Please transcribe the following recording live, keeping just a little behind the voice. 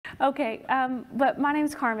Okay, but my name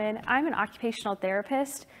is Carmen. I'm an occupational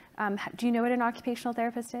therapist. Do you know what an occupational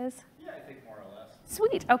therapist is? Yeah, I think more or less.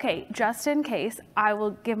 Sweet. Okay, just in case, I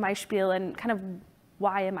will give my spiel and kind of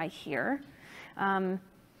why am I here.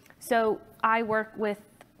 So I work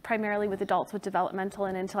primarily with adults with developmental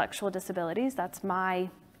and intellectual disabilities. That's my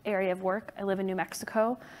area of work. I live in New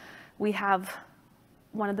Mexico. We have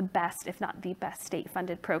one of the best, if not the best,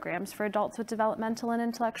 state-funded programs for adults with developmental and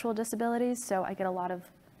intellectual disabilities. So I get a lot of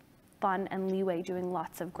fun and leeway doing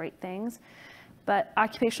lots of great things. But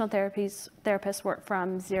occupational therapists work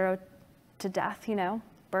from zero to death,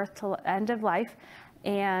 birth to end of life.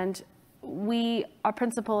 And our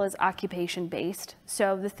principle is occupation-based.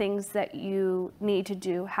 So the things that you need to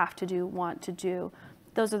do, have to do, want to do,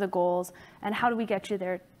 those are the goals. And how do we get you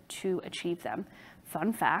there to achieve them?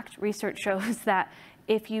 Fun fact, research shows that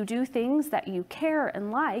if you do things that you care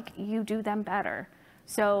and like, you do them better.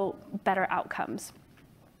 So better outcomes.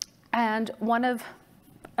 And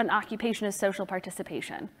an occupation is social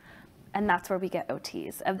participation. And that's where we get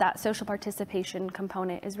OTs. Of that social participation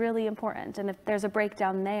component is really important. And if there's a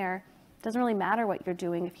breakdown there, it doesn't really matter what you're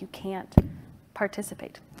doing if you can't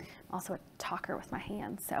participate. I'm also a talker with my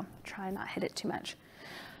hands, so try not hit it too much.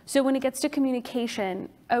 So when it gets to communication,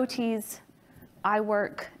 OTs, I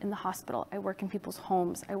work in the hospital. I work in people's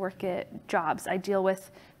homes. I work at jobs. I deal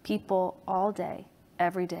with people all day,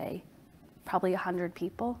 every day, probably 100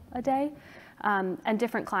 people a day, and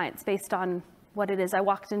different clients based on what it is. I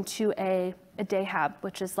walked into a day hab,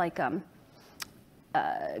 which is like a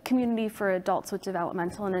community for adults with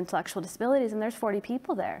developmental and intellectual disabilities, and there's 40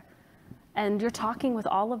 people there. And you're talking with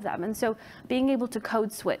all of them. And so being able to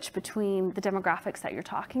code switch between the demographics that you're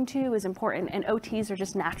talking to is important. And OTs are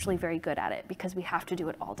just naturally very good at it because we have to do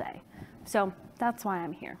it all day. So that's why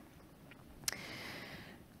I'm here.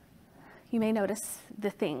 You may notice the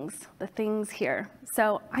things here.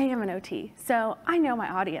 So I am an OT. So I know my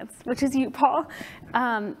audience, which is you, Paul.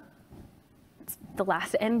 It's the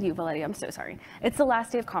last, and you, Valeria, I'm so sorry. It's the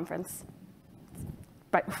last day of conference,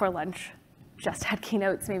 right before lunch. Just had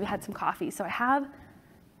keynotes, maybe had some coffee. So I have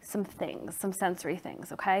some things, some sensory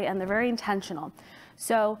things, okay? And they're very intentional.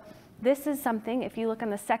 So this is something, if you look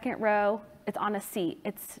on the second row, it's on a seat.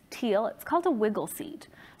 It's teal. It's called a wiggle seat.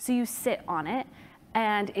 So you sit on it,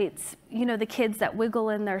 and it's, the kids that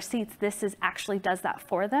wiggle in their seats, this actually does that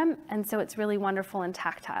for them. And so it's really wonderful and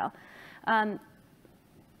tactile. On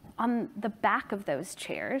the back of those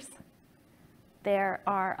chairs, there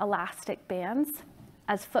are elastic bands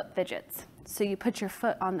as foot fidgets. So you put your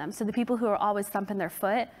foot on them. So the people who are always thumping their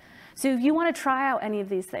foot. So if you want to try out any of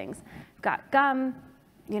these things, you've got gum,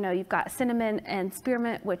 you've got cinnamon and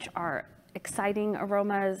spearmint, which are exciting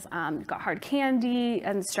aromas. You've got hard candy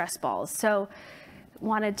and stress balls. So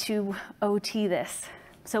wanted to OT this.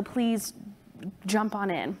 So please jump on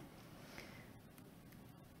in.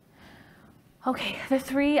 Okay, the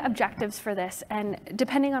 3 objectives for this, and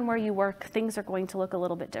depending on where you work, things are going to look a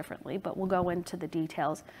little bit differently, but we'll go into the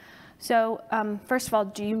details. So first of all,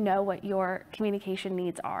 do you know what your communication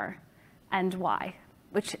needs are and why?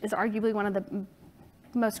 Which is arguably one of the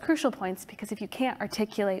most crucial points, because if you can't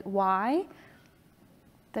articulate why,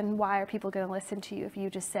 then why are people going to listen to you if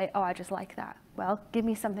you just say, oh, I just like that? Well, give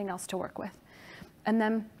me something else to work with. And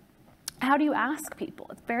then how do you ask people?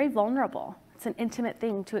 It's very vulnerable. It's an intimate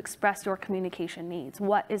thing to express your communication needs.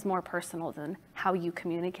 What is more personal than how you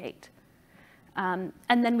communicate? And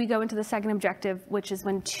then we go into the second objective, which is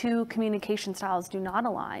when 2 communication styles do not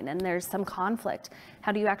align and there's some conflict.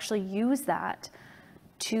 How do you actually use that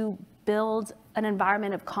to build an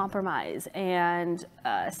environment of compromise and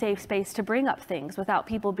a safe space to bring up things without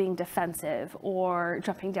people being defensive or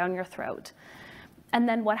jumping down your throat? And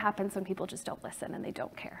then what happens when people just don't listen and they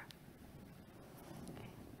don't care?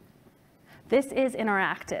 This is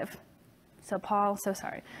interactive. So Paul, so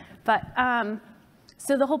sorry. But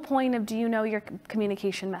so the whole point of do you know your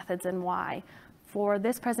communication methods and why? For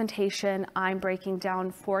this presentation, I'm breaking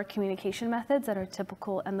down 4 communication methods that are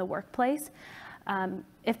typical in the workplace.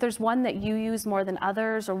 If there's one that you use more than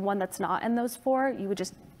others or one that's not in those 4, you would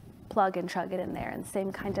just plug and chug it in there, and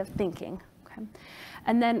same kind of thinking. Okay?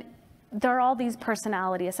 And then there are all these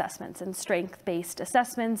personality assessments and strength-based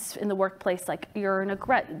assessments in the workplace, like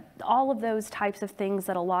all of those types of things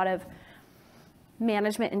that a lot of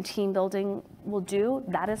management and team building will do.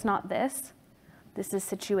 That is not this. This is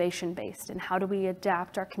situation-based, and how do we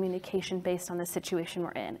adapt our communication based on the situation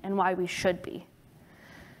we're in and why we should be.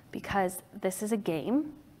 Because this is a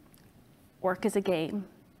game, work is a game,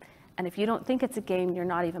 and if you don't think it's a game, you're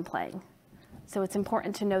not even playing. So it's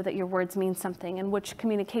important to know that your words mean something, and which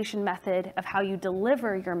communication method of how you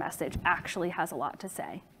deliver your message actually has a lot to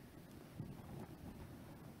say.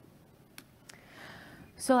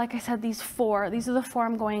 So like I said, these are the four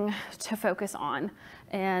I'm going to focus on.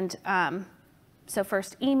 And so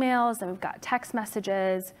first emails, then we've got text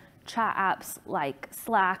messages, chat apps like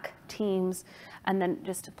Slack, Teams, and then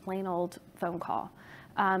just a plain old phone call.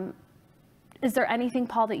 Is there anything,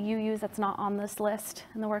 Paul, that you use that's not on this list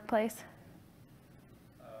in the workplace?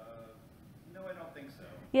 No, I don't think so.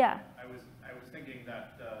 Yeah. I was thinking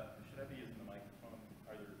that, should I be using the microphone?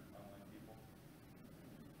 Are there online people?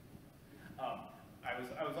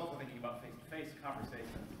 I was also thinking about face-to-face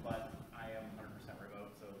conversations, but I am 100%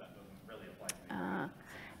 remote, so that doesn't really apply to me.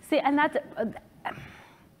 See,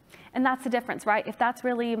 and that's the difference, right? If that's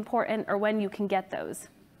really important, or when you can get those.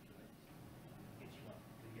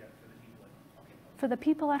 For the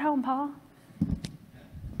people at home, Paul.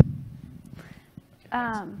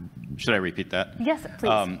 Should I repeat that? Yes,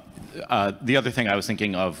 please. The other thing I was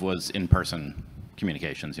thinking of was in-person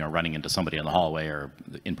communications, running into somebody in the hallway or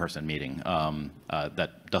in-person meeting.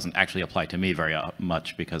 That doesn't actually apply to me very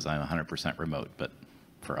much because I'm 100% remote, but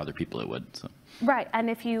for other people it would. So. Right,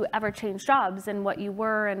 and if you ever change jobs and what you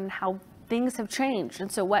were and how things have changed,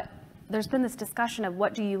 and so there's been this discussion of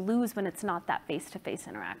what do you lose when it's not that face-to-face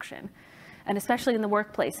interaction, and especially in the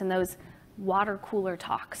workplace in those water cooler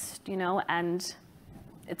talks, and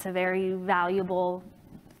it's a very valuable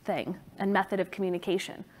thing and method of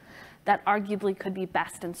communication that arguably could be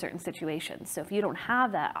best in certain situations. So if you don't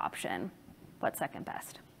have that option, what's second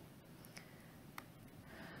best?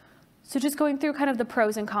 So just going through kind of the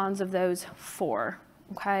pros and cons of those four,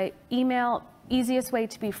 okay? Email, easiest way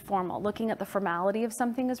to be formal. Looking at the formality of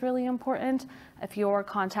something is really important. If you're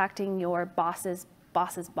contacting your boss's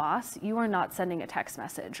boss, you are not sending a text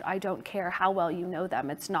message. I don't care how well you know them,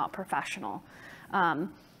 it's not professional.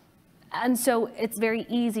 And so it's very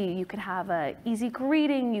easy. You can have an easy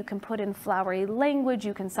greeting, you can put in flowery language,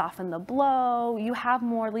 you can soften the blow, you have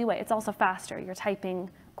more leeway. It's also faster, you're typing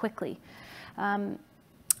quickly.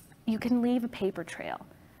 You can leave a paper trail.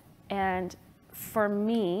 And for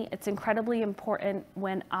me, it's incredibly important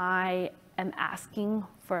when I am asking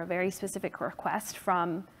for a very specific request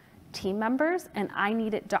from team members and I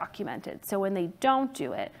need it documented. So when they don't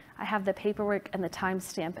do it, I have the paperwork and the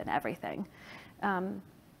timestamp and everything.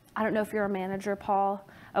 I don't know if you're a manager, Paul.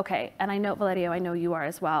 Okay, and I know, Valerio, I know you are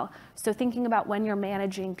as well. So thinking about when you're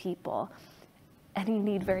managing people and you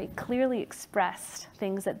need very clearly expressed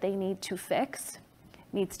things that they need to fix,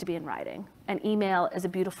 needs to be in writing. And email is a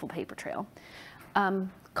beautiful paper trail.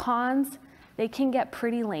 Cons, they can get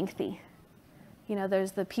pretty lengthy.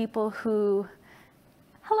 There's the people who,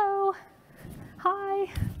 hello, hi.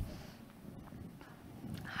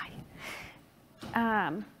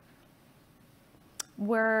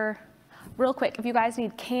 We're real quick, if you guys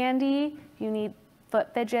need candy, you need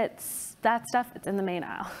foot fidgets, that stuff, it's in the main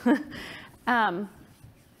aisle.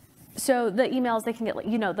 So the emails, they can get,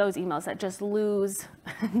 those emails that just lose,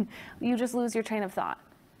 you just lose your train of thought.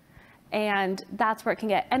 And that's where it can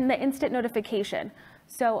get, and the instant notification.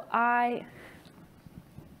 So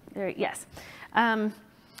yes.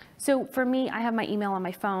 So for me, I have my email on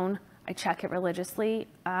my phone. I check it religiously,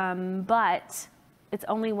 but it's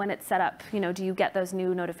only when it's set up, do you get those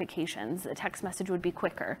new notifications? A text message would be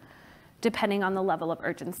quicker, depending on the level of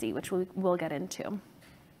urgency, which we'll get into.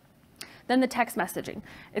 Then the text messaging,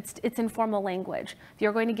 it's informal language. If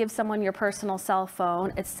you're going to give someone your personal cell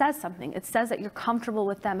phone, it says something. It says that you're comfortable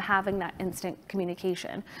with them having that instant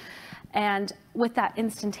communication. And with that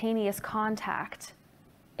instantaneous contact,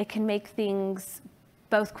 it can make things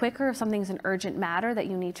both quicker if something's an urgent matter that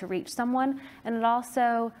you need to reach someone, and it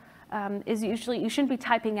also is usually, you shouldn't be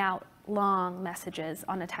typing out long messages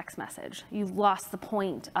on a text message. You've lost the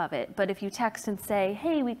point of it. But if you text and say,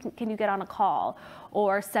 hey, can you get on a call?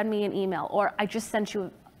 Or send me an email, or I just sent you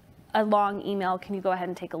a long email, can you go ahead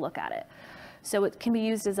and take a look at it? So it can be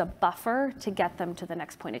used as a buffer to get them to the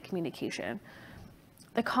next point of communication.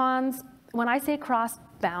 The cons, when I say cross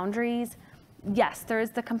boundaries, yes, there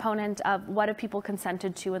is the component of what have people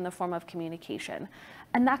consented to in the form of communication.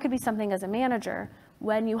 And that could be something as a manager.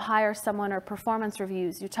 When you hire someone or performance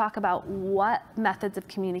reviews, you talk about what methods of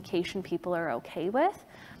communication people are okay with,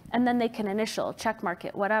 and then they can initial, check mark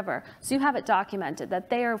it, whatever. So you have it documented that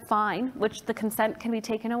they are fine, which the consent can be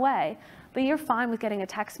taken away, but you're fine with getting a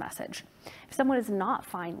text message. If someone is not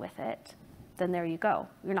fine with it, then there you go.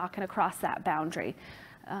 You're not going to cross that boundary.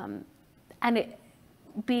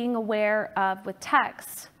 Being aware of, with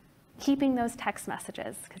text, keeping those text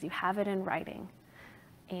messages, because you have it in writing,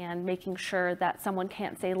 and making sure that someone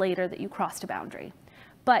can't say later that you crossed a boundary.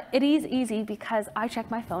 But it is easy because I check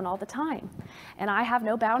my phone all the time, and I have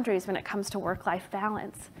no boundaries when it comes to work-life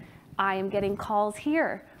balance. I am getting calls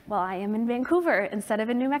here Well, I am in Vancouver instead of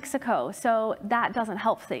in New Mexico, so that doesn't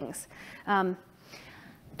help things.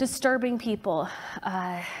 Disturbing people,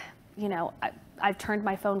 you know, I've turned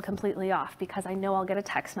my phone completely off because I know I'll get a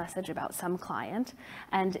text message about some client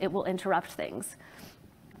and it will interrupt things.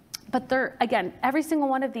 But there, again, every single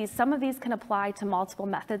one of these, some of these can apply to multiple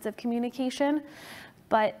methods of communication,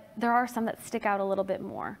 but there are some that stick out a little bit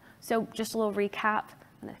more. So just a little recap,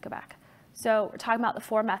 I'm gonna go back. So we're talking about the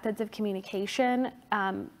 4 methods of communication.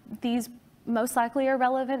 These most likely are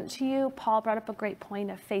relevant to you. Paul brought up a great point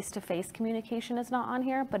of face-to-face communication is not on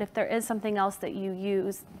here, but if there is something else that you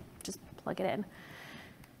use, just plug it in.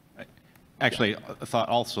 Actually,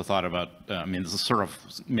 also thought about, I mean, this is sort of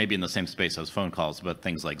maybe in the same space as phone calls, but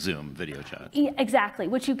things like Zoom, video chat. Exactly,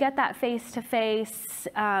 which you get that face-to-face,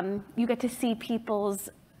 you get to see people's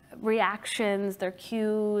reactions, their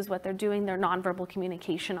cues, what they're doing, their nonverbal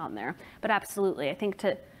communication on there. But absolutely, I think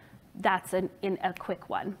that's in a quick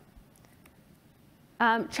one.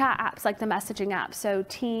 Chat apps like the messaging apps, so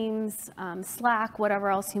Teams, Slack, whatever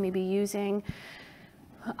else you may be using.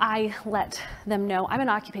 I let them know, I'm an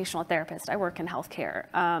occupational therapist, I work in healthcare.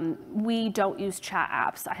 We don't use chat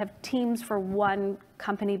apps. I have Teams for one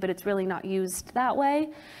company, but it's really not used that way.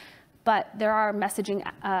 But there are messaging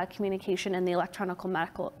communication in the electronic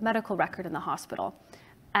medical record in the hospital.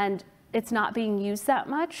 And it's not being used that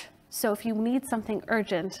much. So if you need something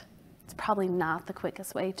urgent, it's probably not the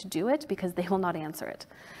quickest way to do it because they will not answer it.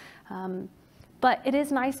 But it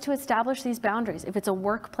is nice to establish these boundaries. If it's a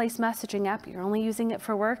workplace messaging app, you're only using it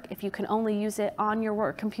for work. If you can only use it on your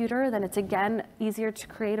work computer, then it's again easier to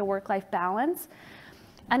create a work-life balance.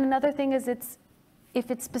 And another thing is if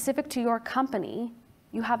it's specific to your company,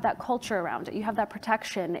 you have that culture around it. You have that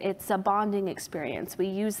protection. It's a bonding experience. We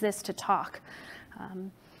use this to talk.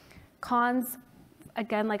 Cons,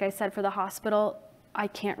 again, like I said, for the hospital, I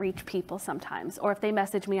can't reach people sometimes. Or if they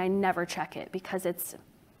message me, I never check it because it's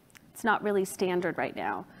not really standard right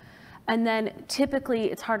now. And then typically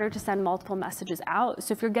it's harder to send multiple messages out.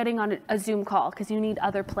 So if you're getting on a Zoom call because you need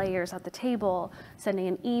other players at the table, sending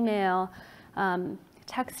an email,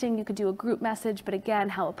 texting, you could do a group message, but again,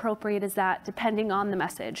 how appropriate is that depending on the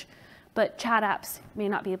message? But chat apps may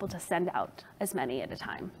not be able to send out as many at a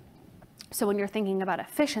time. So when you're thinking about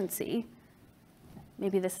efficiency,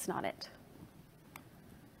 maybe this is not it.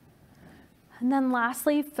 And then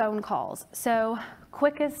lastly, phone calls. So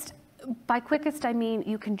by quickest, I mean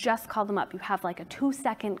you can just call them up. You have like a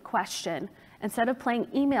 2-second question. Instead of playing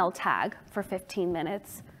email tag for 15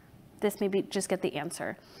 minutes, this maybe just get the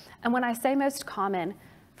answer. And when I say most common,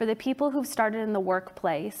 for the people who've started in the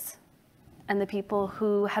workplace and the people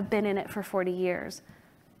who have been in it for 40 years,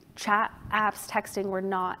 chat apps, texting were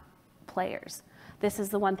not players. This is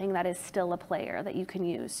the one thing that is still a player that you can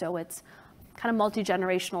use. So it's kind of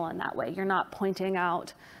multi-generational in that way. You're not pointing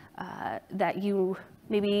out that you,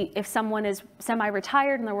 maybe if someone is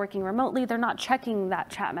semi-retired and they're working remotely, they're not checking that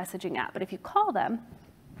chat messaging app. But if you call them,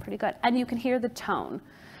 pretty good. And you can hear the tone.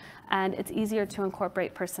 And it's easier to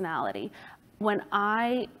incorporate personality. When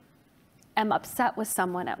I am upset with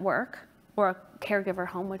someone at work or a caregiver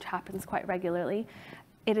home, which happens quite regularly,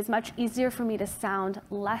 it is much easier for me to sound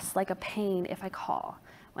less like a pain if I call.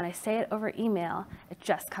 When I say it over email, it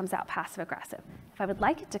just comes out passive-aggressive. If I would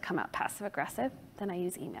like it to come out passive-aggressive, then I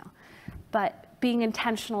use email. But being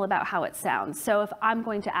intentional about how it sounds. So if I'm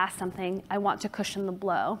going to ask something, I want to cushion the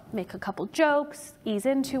blow, make a couple jokes, ease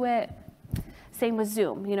into it. Same with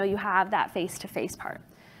Zoom, you know, you have that face-to-face part,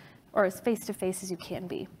 or as face-to-face as you can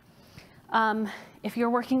be. If you're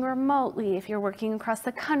working remotely, if you're working across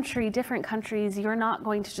the country, different countries, you're not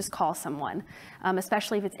going to just call someone,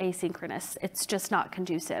 especially if it's asynchronous. It's just not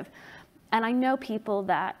conducive. And I know people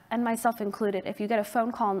that, and myself included, if you get a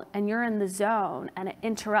phone call and you're in the zone and it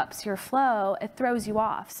interrupts your flow, it throws you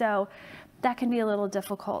off. So that can be a little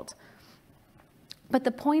difficult. But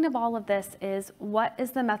the point of all of this is, what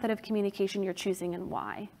is the method of communication you're choosing and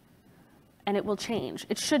why? And it will change.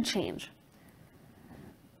 It should change.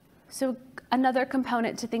 So another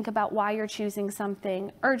component to think about why you're choosing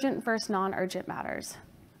something, urgent versus non-urgent matters.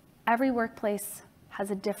 Every workplace has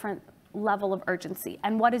a different level of urgency.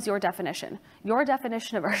 And what is your definition? Your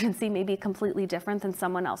definition of urgency may be completely different than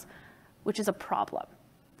someone else, which is a problem.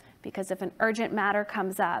 Because if an urgent matter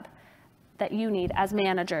comes up that you need as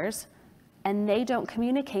managers, and they don't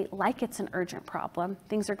communicate like it's an urgent problem,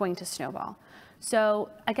 things are going to snowball. So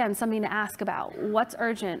again, something to ask about, what's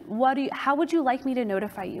urgent? How would you like me to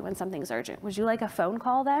notify you when something's urgent? Would you like a phone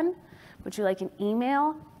call then? Would you like an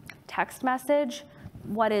email, text message?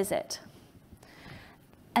 What is it?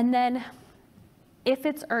 And then if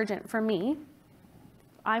it's urgent for me,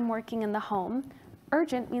 I'm working in the home,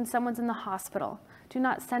 urgent means someone's in the hospital. do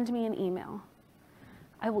not send me an email.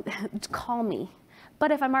 I will call me. But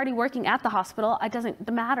if I'm already working at the hospital, it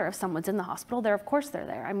doesn't matter if someone's in the hospital. Of course they're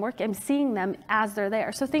there. I'm seeing them as they're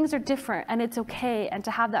there. So things are different, and it's okay, and to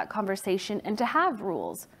have that conversation and to have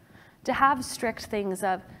rules, to have strict things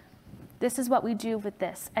of, this is what we do with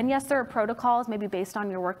this. And yes, there are protocols maybe based on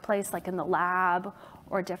your workplace, like in the lab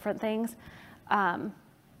or different things.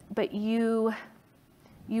 But you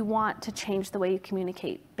want to change the way you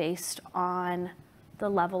communicate based on the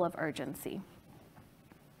level of urgency.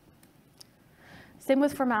 Same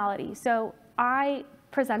with formality. So I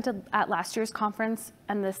presented at last year's conference,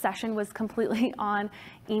 and the session was completely on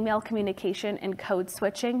email communication and code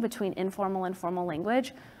switching between informal and formal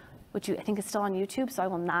language, which I think is still on YouTube, so I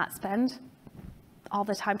will not spend all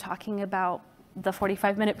the time talking about the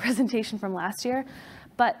 45-minute presentation from last year.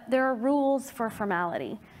 But there are rules for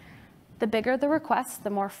formality. The bigger the request,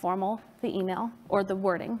 the more formal the email or the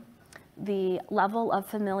wording. The level of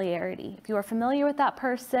familiarity. If you are familiar with that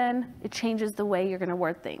person, it changes the way you're going to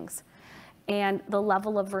word things. And the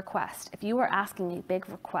level of request. If you are asking a big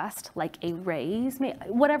request, like a raise,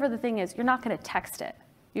 whatever the thing is, you're not going to text it.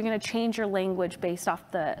 You're going to change your language based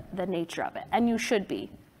off the nature of it, and you should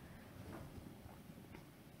be.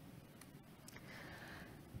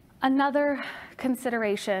 Another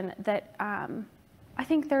consideration that I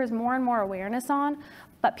think there's more and more awareness on,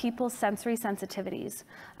 but people's sensory sensitivities.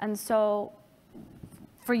 And so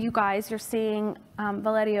for you guys, you're seeing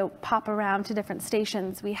Valerio pop around to different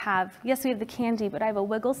stations. We have the candy, but I have a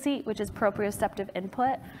wiggle seat, which is proprioceptive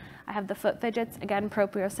input. I have the foot fidgets, again,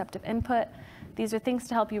 proprioceptive input. These are things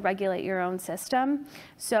to help you regulate your own system.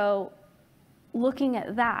 So looking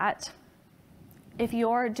at that, if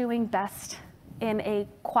you're doing best in a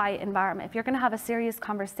quiet environment, if you're gonna have a serious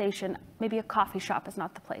conversation, maybe a coffee shop is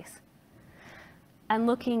not the place. And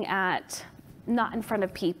looking at not in front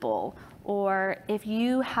of people, or if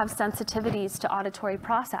you have sensitivities to auditory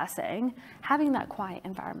processing, having that quiet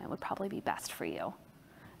environment would probably be best for you.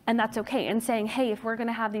 And that's okay. And saying, hey, if we're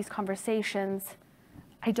gonna have these conversations,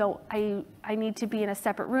 I need to be in a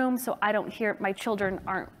separate room so I don't hear, my children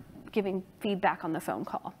aren't giving feedback on the phone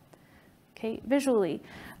call. Okay, visually.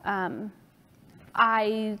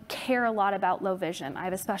 I care a lot about low vision. I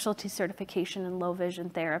have a specialty certification in low vision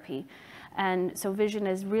therapy. And so vision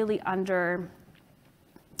is really under,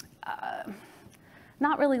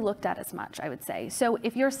 not really looked at as much, I would say. So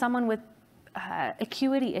if you're someone with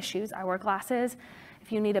acuity issues, I wear glasses,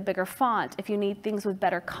 if you need a bigger font, if you need things with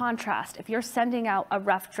better contrast, if you're sending out a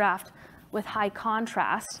rough draft with high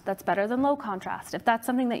contrast, that's better than low contrast. If that's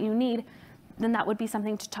something that you need, then that would be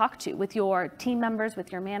something to talk to with your team members,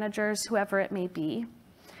 with your managers, whoever it may be.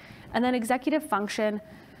 And then executive function,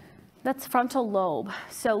 that's frontal lobe.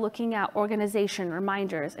 So looking at organization,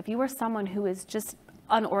 reminders. If you are someone who is just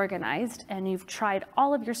unorganized and you've tried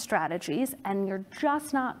all of your strategies and you're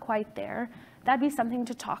just not quite there, that'd be something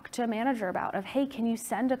to talk to a manager about of, hey, can you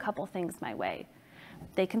send a couple things my way?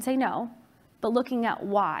 They can say no, but looking at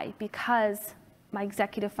why, because my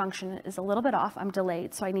executive function is a little bit off, I'm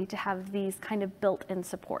delayed, so I need to have these kind of built-in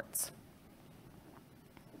supports.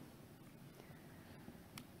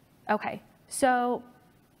 Okay, so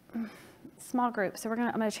small group, so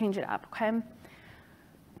I'm gonna change it up, okay?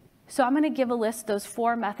 So I'm gonna give a list of those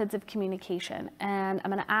 4 methods of communication, and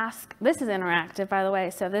I'm gonna ask, this is interactive, by the way,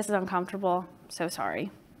 so if this is uncomfortable, so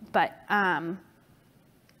sorry, but I'm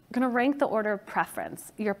gonna rank the order of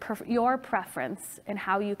preference, your preference in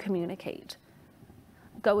how you communicate.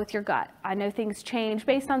 Go with your gut. I know things change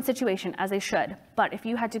based on situation, as they should, but if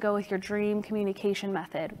you had to go with your dream communication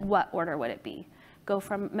method, what order would it be? Go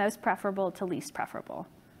from most preferable to least preferable.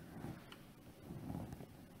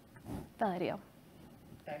 Valerio.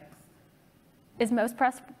 Text. Is most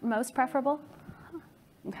preferable?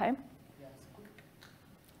 Okay. Yes.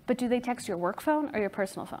 But do they text your work phone or your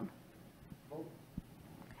personal phone? Both.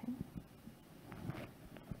 Okay.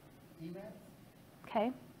 Emails,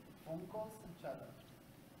 Okay. phone calls, and chat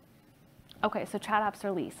apps. Okay, so chat apps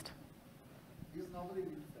are least. Because nobody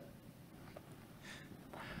uses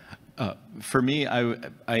that. For me,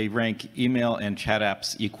 I rank email and chat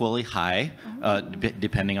apps equally high,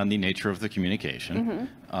 depending on the nature of the communication.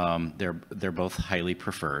 They're both highly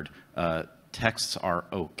preferred. Texts are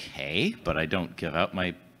okay, but I don't give out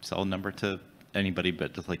my cell number to anybody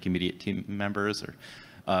but just like immediate team members.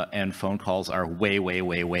 And phone calls are way, way,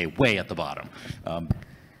 way, way, way at the bottom.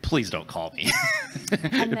 Please don't call me.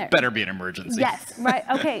 It better be an emergency. Yes, right.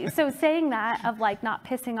 Okay, so saying that of like not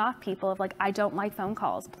pissing off people, of like, I don't like phone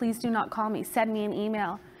calls. Please do not call me. Send me an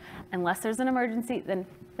email. Unless there's an emergency, then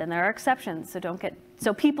there are exceptions.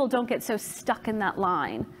 So people don't get so stuck in that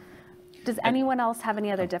line. Does anyone else have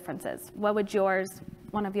any other differences? What would yours,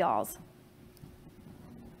 one of y'all's?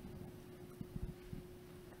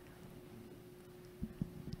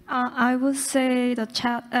 I would say the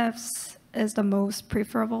chat apps is the most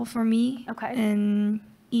preferable for me. Okay. And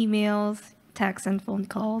emails, text, and phone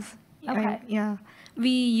calls. Okay. Yeah. We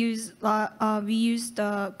use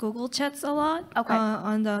the Google Chats a lot Okay.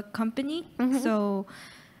 On the company. So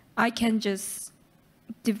I can just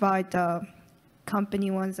divide the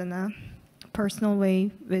company ones in a personal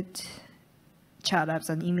way with chat apps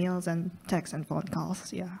and emails and text and phone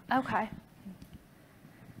calls. Yeah. Okay.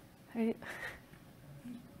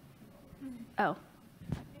 Oh,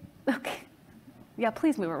 okay. Yeah,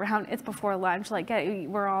 please move around. It's before lunch. Like,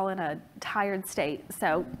 we're all in a tired state,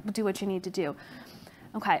 so do what you need to do.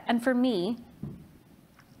 Okay, and for me,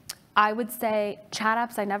 I would say chat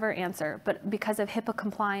apps I never answer, but because of HIPAA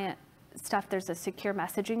compliant stuff, there's a secure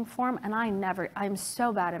messaging form, and I'm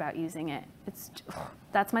so bad about using it.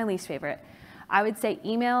 That's my least favorite. I would say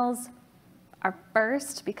emails are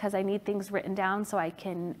first because I need things written down so I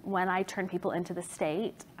can, when I turn people into the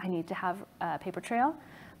state, I need to have a paper trail.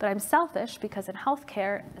 But I'm selfish because in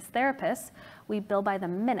healthcare, as therapists, we bill by the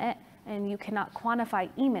minute, and you cannot quantify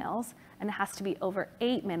emails, and it has to be over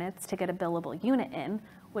 8 minutes to get a billable unit in,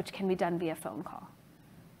 which can be done via phone call.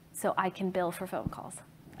 So I can bill for phone calls.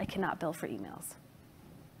 I cannot bill for emails.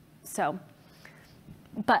 So,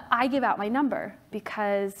 but I give out my number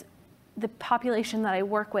because the population that I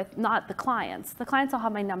work with, not the clients all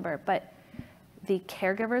have my number, but the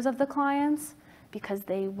caregivers of the clients, because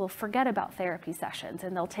they will forget about therapy sessions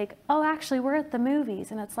and they'll take, oh, actually, we're at the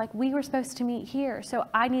movies. And it's like, we were supposed to meet here. So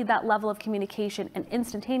I need that level of communication and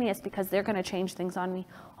instantaneous because they're going to change things on me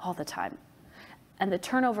all the time. And the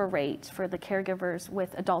turnover rate for the caregivers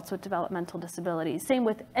with adults with developmental disabilities, same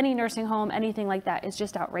with any nursing home, anything like that, is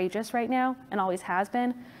just outrageous right now and always has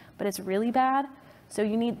been, but it's really bad. So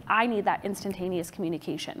I need that instantaneous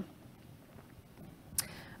communication.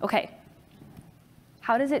 Okay.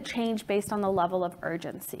 How does it change based on the level of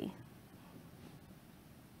urgency?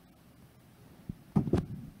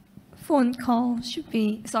 Phone call should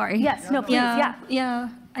be, sorry. Yes, no, please, yeah. Yeah,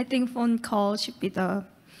 I think phone call should be the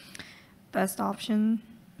best option.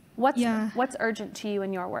 What's urgent to you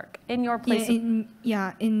in your work, in your place?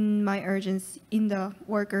 In my urgency, in the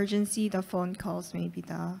work urgency, the phone calls may be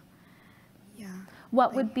the,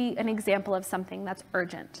 What would be an example of something that's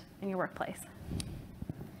urgent in your workplace?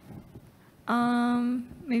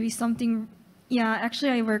 Maybe something,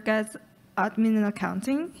 actually I work as admin and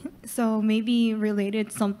accounting, so maybe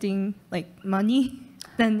related something like money,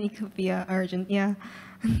 then it could be urgent, Yeah,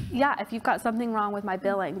 if you've got something wrong with my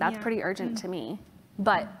billing, that's pretty urgent to me.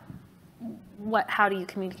 But how do you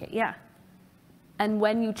communicate? Yeah. And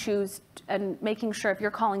when you choose, and making sure if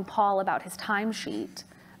you're calling Paul about his timesheet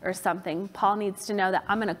or something, Paul needs to know that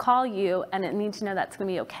I'm going to call you and it needs to know that's going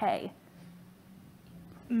to be okay.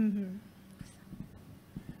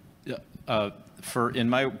 In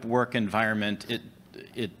my work environment,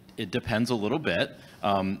 it depends a little bit.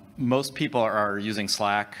 Most people are using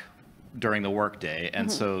Slack during the workday,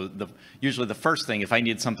 and so usually the first thing, if I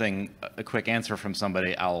need a quick answer from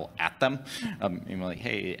somebody, I'll at them. I'm like,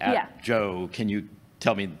 hey, Joe, can you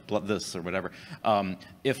tell me this or whatever.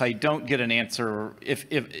 If I don't get an answer,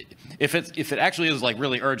 if it actually is like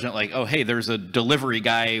really urgent, like, oh, hey, there's a delivery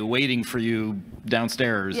guy waiting for you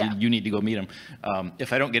downstairs, you need to go meet him.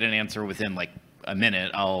 If I don't get an answer within like a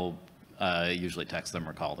minute, I'll usually text them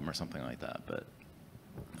or call them or something like that. But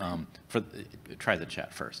try the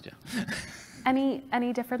chat first, yeah.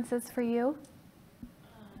 Any differences for you?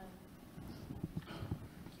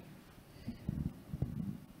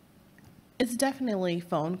 It's definitely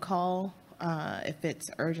phone call if it's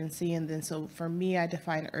urgency. And then so for me, I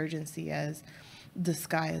define urgency as the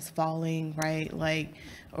sky is falling, right? Like,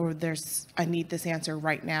 or I need this answer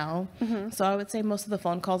right now. So I would say most of the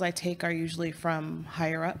phone calls I take are usually from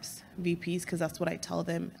higher ups, VPs, because that's what I tell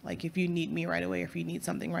them. Like, if you need me right away, if you need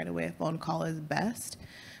something right away, a phone call is best.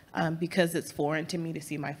 Because it's foreign to me to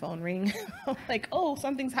see my phone ring. Like, oh,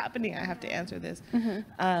 something's happening, I have to answer this.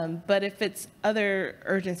 But if it's other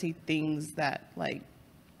urgency things that, like,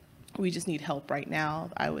 we just need help right now,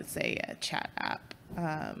 I would say a chat app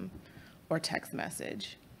or text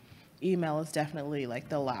message. Email is definitely like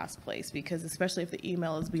the last place, because especially if the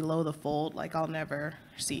email is below the fold, like, I'll never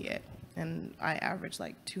see it. And I average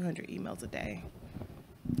like 200 emails a day.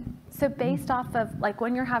 So based off of like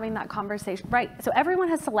when you're having that conversation, right? So everyone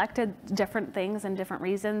has selected different things and different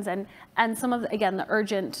reasons, and some of the, again, the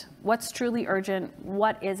urgent, what's truly urgent,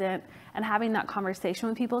 what isn't, and having that conversation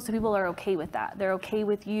with people so people are okay with that. They're okay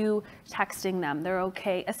with you texting them. They're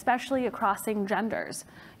okay, especially crossing genders.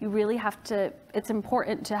 You really have to, it's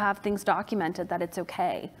important to have things documented that it's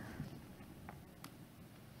okay.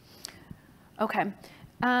 Okay.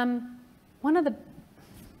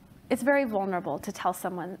 It's very vulnerable to tell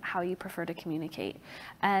someone how you prefer to communicate.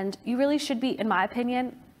 And you really should be, in my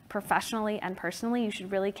opinion, professionally and personally, you should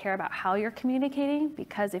really care about how you're communicating,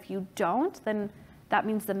 because if you don't, then that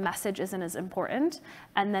means the message isn't as important.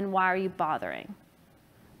 And then why are you bothering?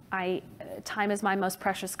 Time is my most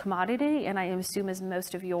precious commodity, and I assume is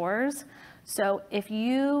most of yours. So if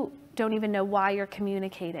you don't even know why you're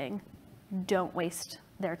communicating, don't waste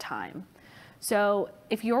their time. So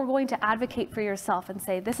if you're going to advocate for yourself and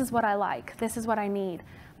say, this is what I like, this is what I need,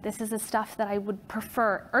 this is the stuff that I would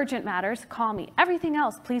prefer, urgent matters, call me. Everything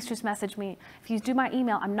else, please just message me. If you do my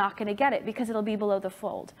email, I'm not gonna get it because it'll be below the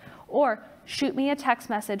fold. Or shoot me a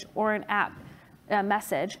text message or an app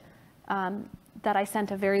message that I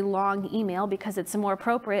sent a very long email because it's more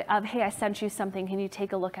appropriate of, hey, I sent you something, can you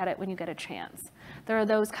take a look at it when you get a chance? There are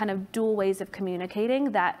those kind of dual ways of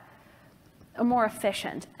communicating that are more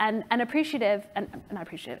efficient and appreciative, and not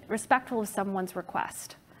appreciative, respectful of someone's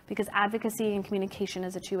request, because advocacy and communication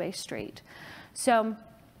is a two-way street. So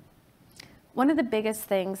one of the biggest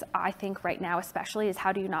things I think right now especially is,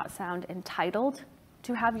 how do you not sound entitled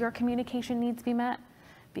to have your communication needs be met?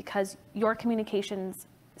 Because your communications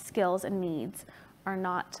skills and needs are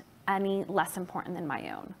not any less important than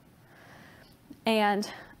my own.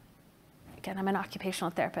 And again, I'm an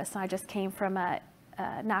occupational therapist, and I just came from a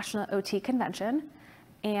national OT convention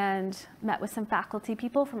and met with some faculty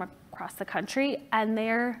people from across the country, and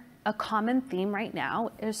a common theme right now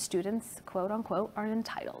is students, quote unquote, are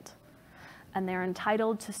entitled, and they're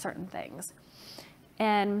entitled to certain things.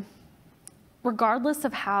 And regardless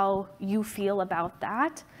of how you feel about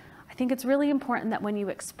that, I think it's really important that when you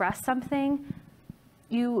express something,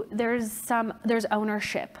 there's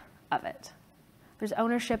ownership of it. There's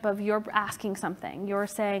ownership of you're asking something. You're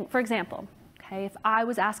saying, for example, okay, if I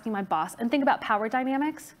was asking my boss, and think about power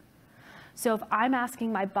dynamics. So if I'm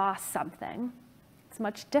asking my boss something, it's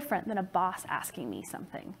much different than a boss asking me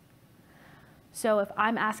something. So if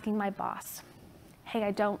I'm asking my boss,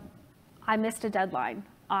 hey, I missed a deadline.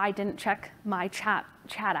 I didn't check my chat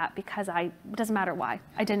app because it doesn't matter why,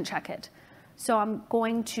 I didn't check it. So I'm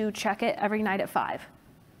going to check it every night at 5.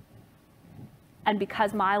 And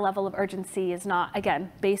because my level of urgency is not, again,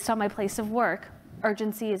 based on my place of work,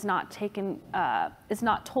 urgency is not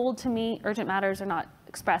told to me, urgent matters are not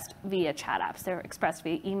expressed via chat apps, they're expressed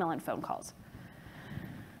via email and phone calls.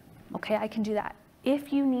 Okay, I can do that.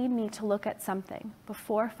 If you need me to look at something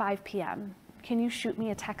before 5 p.m., can you shoot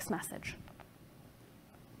me a text message?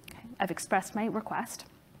 Okay, I've expressed my request.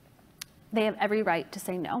 They have every right to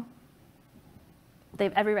say no. They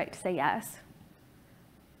have every right to say yes.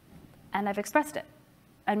 And I've expressed it.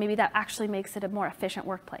 And maybe that actually makes it a more efficient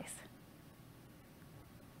workplace.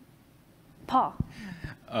 Paul.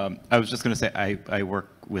 I was just going to say, I work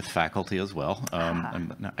with faculty as well.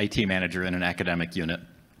 I'm an IT manager in an academic unit.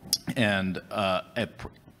 And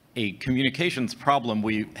a communications problem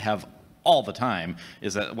we have all the time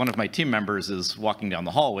is that one of my team members is walking down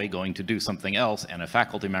the hallway going to do something else, and a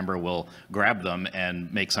faculty member will grab them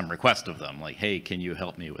and make some request of them, like, hey, can you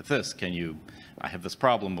help me with this? I have this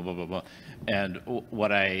problem, blah, blah, blah, blah. And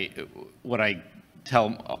what I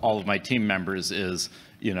tell all of my team members is,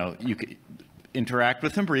 you can interact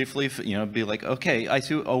with them briefly, be like, okay, I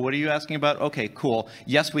see, oh, what are you asking about? Okay, cool.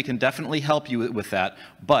 Yes, we can definitely help you with that,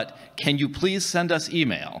 but can you please send us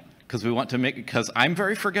email? Because I'm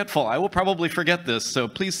very forgetful. I will probably forget this, so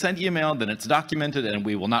please send email, then it's documented, and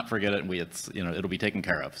we will not forget it, and it'll be taken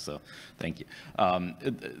care of, so thank you.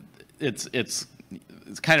 It's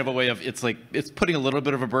kind of a way of, it's putting a little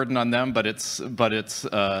bit of a burden on them, but it's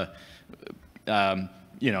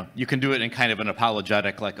you can do it in kind of an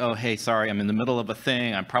apologetic, like, oh, hey, sorry, I'm in the middle of a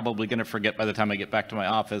thing. I'm probably going to forget by the time I get back to my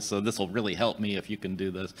office, so this will really help me if you can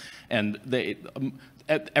do this. And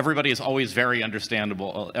everybody is always very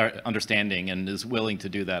understanding and is willing to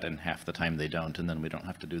do that, and half the time they don't, and then we don't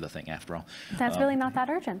have to do the thing after all. That's really not that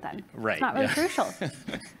urgent then. Right. It's not really crucial.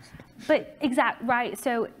 But right.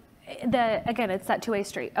 So again, it's that two-way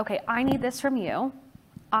street. Okay, I need this from you.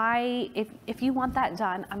 If you want that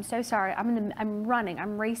done, I'm so sorry.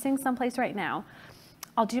 I'm racing someplace right now.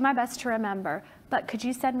 I'll do my best to remember, but could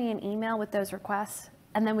you send me an email with those requests?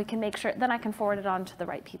 And then we can make sure, then I can forward it on to the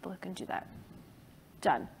right people who can do that.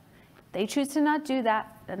 Done. They choose to not do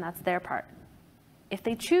that, then that's their part. If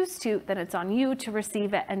they choose to, then it's on you to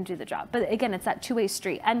receive it and do the job. But again, it's that two-way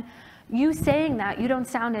street. And you saying that, you don't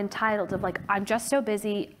sound entitled of like, I'm just so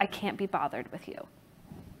busy, I can't be bothered with you.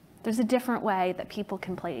 There's a different way that people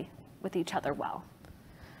can play with each other well.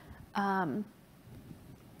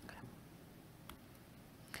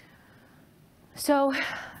 So,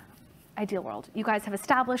 ideal world. You guys have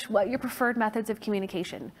established what your preferred methods of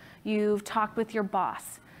communication. You've talked with your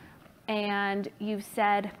boss, and you've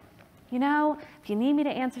said, you know, if you need me to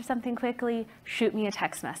answer something quickly, shoot me a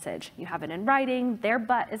text message. You have it in writing, their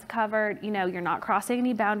butt is covered, you know, you're not crossing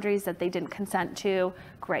any boundaries that they didn't consent to,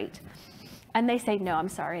 great. And they say, no, I'm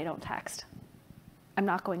sorry, I don't text. I'm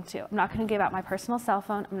not going to. I'm not going to give out my personal cell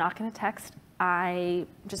phone. I'm not going to text. I'm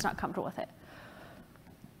just not comfortable with it.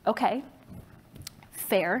 Okay,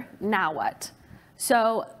 fair, now what?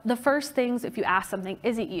 So the first things, if you ask something,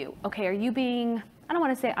 is it you? Okay, are you being, I don't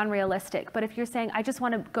want to say unrealistic, but if you're saying, I just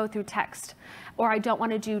want to go through text, or I don't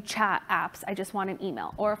want to do chat apps, I just want an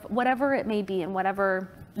email, or whatever it may be, in whatever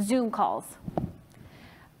Zoom calls,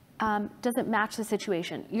 doesn't match the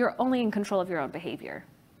situation. You're only in control of your own behavior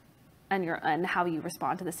and how you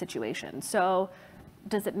respond to the situation. So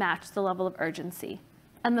does it match the level of urgency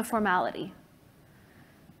and the formality?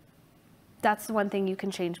 That's the one thing you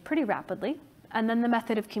can change pretty rapidly. And then the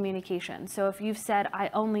method of communication. So if you've said, I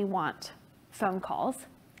only want phone calls,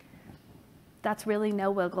 that's really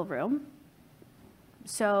no wiggle room.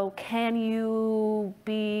 So can you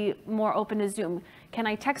be more open to Zoom? Can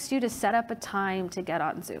I text you to set up a time to get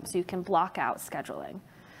on Zoom so you can block out scheduling?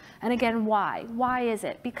 And again, why? Why is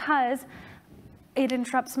it? Because it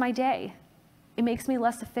interrupts my day. It makes me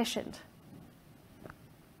less efficient.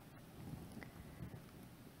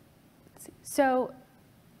 So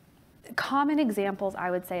common examples,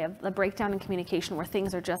 I would say, of the breakdown in communication where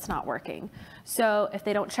things are just not working. So if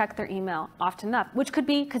they don't check their email often enough, which could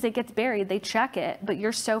be because it gets buried, they check it, but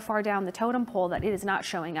you're so far down the totem pole that it is not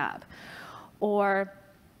showing up. Or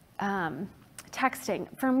texting.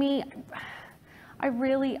 For me,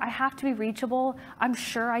 I have to be reachable. I'm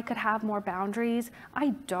sure I could have more boundaries. I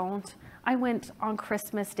don't. I went on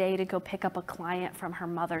Christmas Day to go pick up a client from her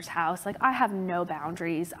mother's house. Like, I have no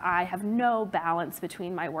boundaries. I have no balance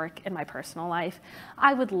between my work and my personal life.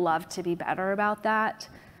 I would love to be better about that.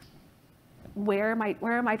 Where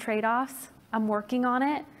are my trade-offs? I'm working on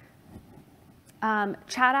it.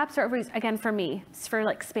 Chat apps are always, again, for me, it's for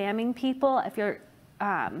like spamming people if you're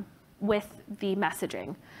with the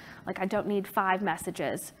messaging. Like, I don't need 5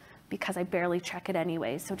 messages because I barely check it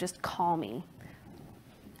anyway, so just call me.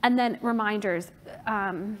 And then reminders.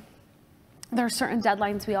 There are certain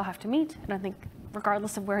deadlines we all have to meet, and I think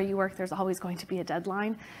regardless of where you work, there's always going to be a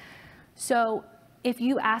deadline. So if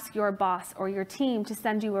you ask your boss or your team to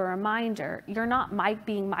send you a reminder, you're not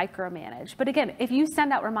being micromanaged. But again, if you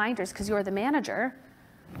send out reminders because you're the manager,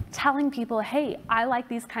 telling people, hey, I like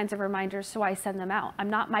these kinds of reminders, so I send them out. I'm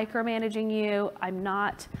not micromanaging you. I'm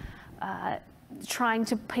not trying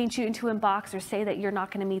to paint you into a box or say that you're not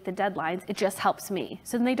going to meet the deadlines. It just helps me.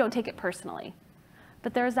 So then they don't take it personally.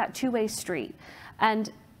 But there's that two-way street. And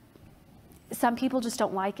some people just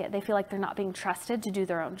don't like it. They feel like they're not being trusted to do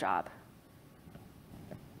their own job.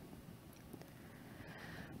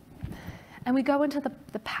 And we go into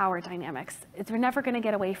the power dynamics. We're never going to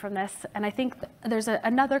get away from this. And I think there's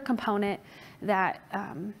another component that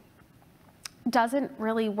doesn't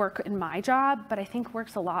really work in my job, but I think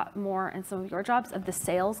works a lot more in some of your jobs, of the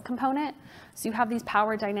sales component. So you have these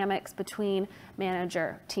power dynamics between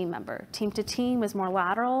manager, team member. Team to team is more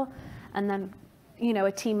lateral, and then, you know,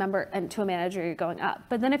 a team member and to a manager, you're going up.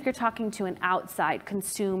 But then if you're talking to an outside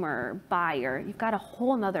consumer, buyer, you've got a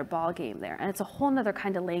whole nother ball game there. And it's a whole nother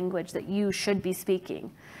kind of language that you should be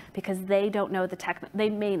speaking, because they don't know they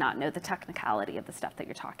may not know the technicality of the stuff that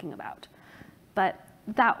you're talking about. But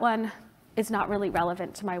that one is not really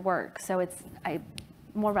relevant to my work, so it's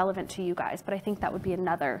more relevant to you guys, but I think that would be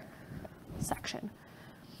another section.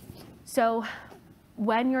 So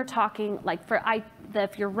when you're talking, like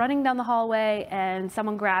if you're running down the hallway and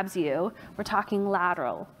someone grabs you, we're talking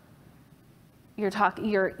lateral. You're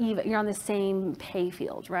on the same pay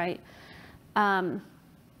field, right?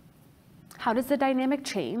 How does the dynamic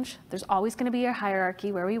change? There's always going to be a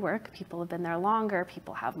hierarchy where we work. People have been there longer.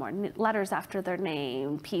 People have more letters after their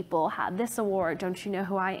name. People had this award. Don't you know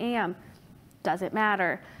who I am? Doesn't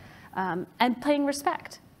matter. And paying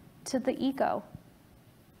respect to the ego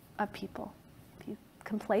of people. If you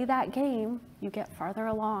can play that game, you get farther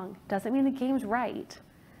along. Doesn't mean the game's right.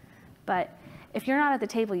 But if you're not at the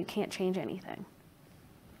table, you can't change anything.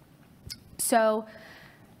 So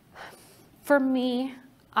for me,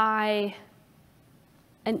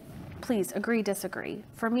 and please agree, disagree.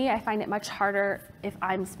 For me, I find it much harder if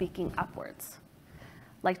I'm speaking upwards,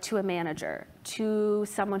 like to a manager, to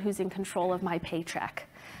someone who's in control of my paycheck.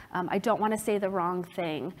 I don't want to say the wrong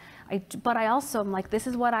thing, but I also am like, this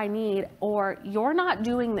is what I need, or you're not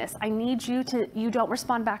doing this. I need you to, you don't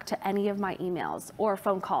respond back to any of my emails or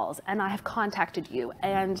phone calls, and I have contacted you,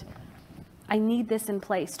 and I need this in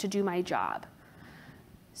place to do my job.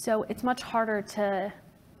 So it's much harder to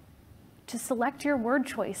select your word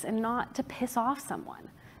choice and not to piss off someone,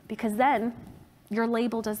 because then you're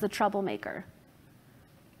labeled as the troublemaker.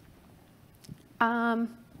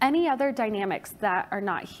 Any other dynamics that are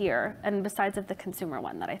not here, and besides of the consumer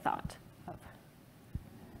one that I thought of?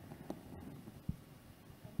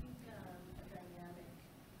 I think a dynamic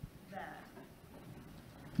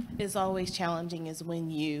that is always challenging is when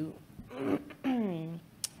you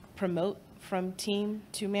promote from team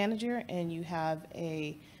to manager and you have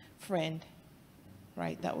a friend,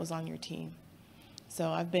 right, that was on your team. So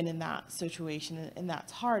I've been in that situation, and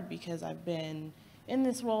that's hard because I've been in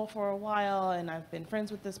this role for a while, and I've been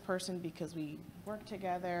friends with this person because we work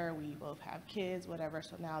together, we both have kids, whatever.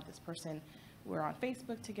 So now this person, we're on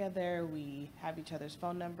Facebook together, we have each other's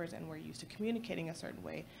phone numbers, and we're used to communicating a certain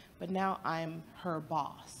way. But now I'm her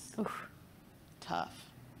boss. Oof.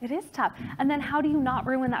 Tough. It is tough. And then how do you not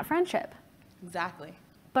ruin that friendship? Exactly.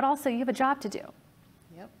 But also you have a job to do.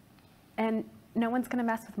 Yep. And no one's going to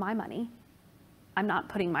mess with my money. I'm not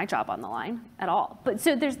putting my job on the line at all. But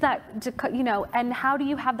so there's that, you know, and how do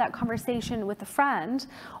you have that conversation with a friend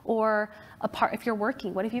or if you're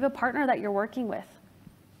working? What if you have a partner that you're working with?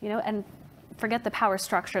 You know, and forget the power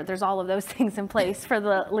structure. There's all of those things in place for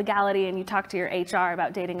the legality, and you talk to your HR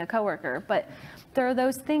about dating a coworker. But there are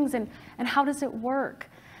those things, and how does it work?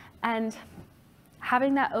 And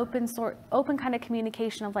having that open kind of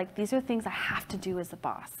communication of like, these are things I have to do as a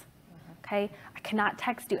boss. Okay, I cannot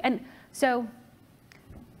text you. And so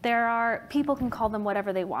there are, people can call them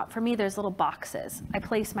whatever they want. For me, there's little boxes. I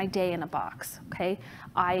place my day in a box, okay?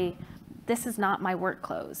 This is not my work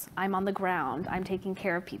clothes. I'm on the ground. I'm taking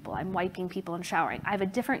care of people. I'm wiping people and showering. I have a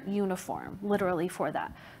different uniform, literally, for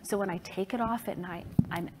that. So when I take it off at night,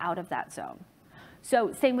 I'm out of that zone.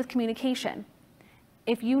 So same with communication.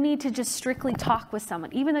 If you need to just strictly talk with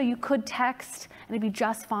someone, even though you could text and it'd be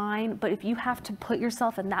just fine, but if you have to put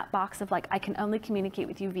yourself in that box of like, I can only communicate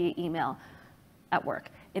with you via email at work.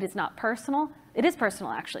 It is not personal. It is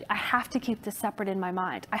personal, actually. I have to keep this separate in my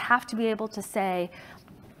mind. I have to be able to say,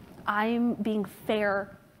 I'm being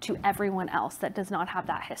fair to everyone else that does not have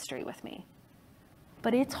that history with me.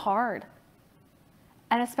 But it's hard.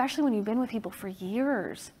 And especially when you've been with people for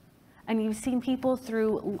years and you've seen people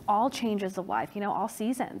through all changes of life, you know, all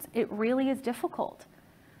seasons, it really is difficult.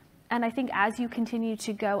 And I think as you continue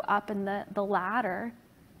to go up in the ladder,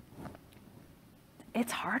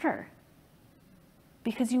 it's harder.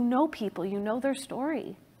 Because you know people, you know their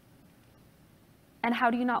story. And how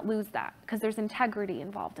do you not lose that? Because there's integrity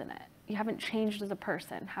involved in it. You haven't changed as a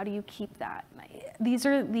person. How do you keep that? These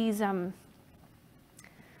are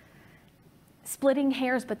splitting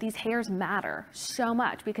hairs, but these hairs matter so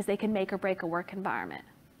much because they can make or break a work environment.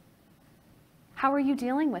 How are you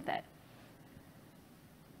dealing with it?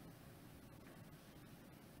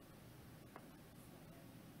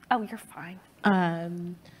 Oh, you're fine.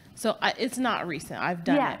 So it's not recent. I've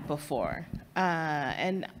done it before.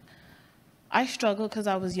 And I struggled because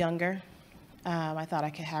I was younger. I thought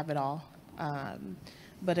I could have it all.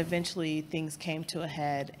 But eventually things came to a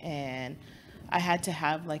head, and I had to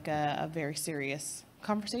have like a very serious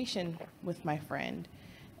conversation with my friend.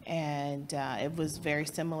 And it was very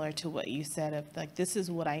similar to what you said of like, this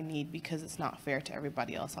is what I need because it's not fair to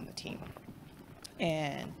everybody else on the team.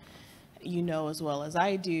 And you know as well as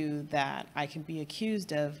I do that I can be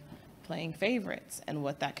accused of playing favorites and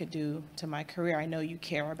what that could do to my career. I know you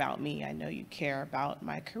care about me. I know you care about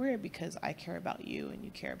my career because I care about you and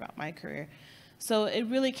you care about my career. So it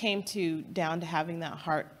really came down to having that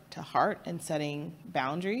heart to heart and setting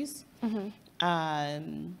boundaries.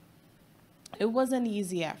 Mm-hmm. It wasn't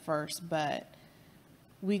easy at first, but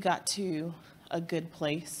we got to a good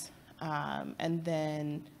place. And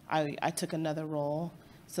then I took another role.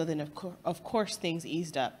 So then, of course, things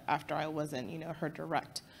eased up after I wasn't, you know, her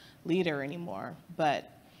direct leader anymore. But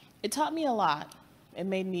it taught me a lot. It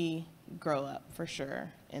made me grow up for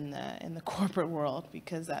sure in the corporate world,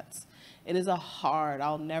 because it is a hard.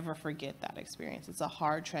 I'll never forget that experience. It's a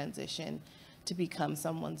hard transition to become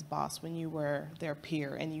someone's boss when you were their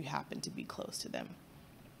peer and you happen to be close to them.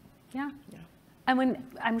 Yeah. And when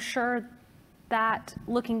I'm sure that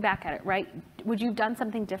looking back at it, right, would you have done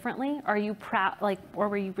something differently? Are you proud, or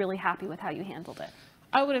were you really happy with how you handled it?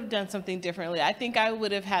 I would have done something differently. I think I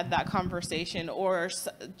would have had that conversation or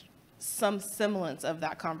some semblance of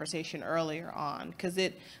that conversation earlier on, because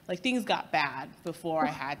things got bad before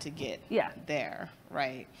I had to get there,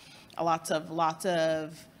 right? Lots of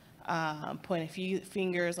pointing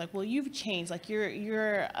fingers, like, well, you've changed, like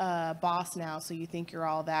you're a boss now, so you think you're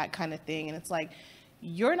all that kind of thing, and it's like,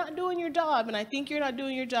 you're not doing your job, and I think you're not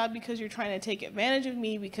doing your job because you're trying to take advantage of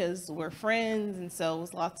me because we're friends. And so it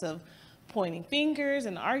was lots of pointing fingers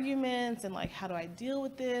and arguments and like, how do I deal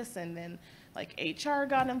with this? And then like HR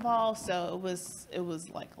got involved, so it was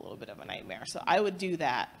like a little bit of a nightmare. So I would do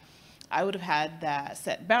that. I would have had that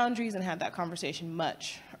set boundaries and had that conversation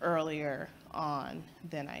much earlier on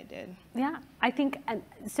than I did. Yeah, I think, and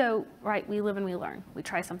so, right, we live and we learn. We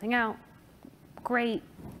try something out, great,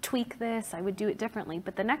 tweak this, I would do it differently.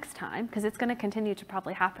 But the next time, because it's going to continue to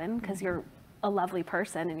probably happen because you're a lovely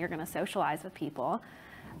person and you're going to socialize with people,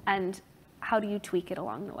 and how do you tweak it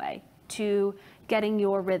along the way to getting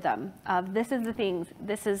your rhythm of, this is the things,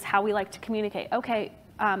 this is how we like to communicate. Okay,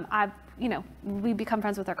 we become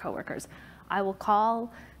friends with our coworkers. I will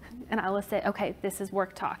call and I will say, okay, this is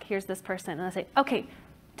work talk. Here's this person. And I say, okay,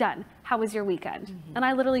 done. How was your weekend? Mm-hmm. And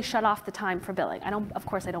I literally shut off the time for billing. Of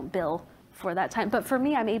course I don't bill for that time, but for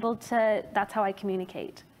me, I'm able to, that's how I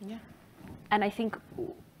communicate. Yeah. And I think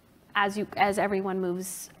as everyone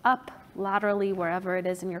moves up laterally, wherever it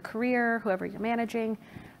is in your career, whoever you're managing,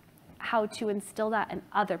 how to instill that in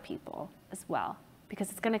other people as well, because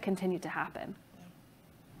it's going to continue to happen.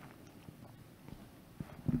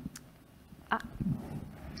 I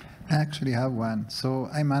actually have one. So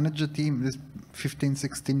I manage a team, there's 15,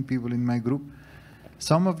 16 people in my group.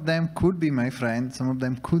 Some of them could be my friends, some of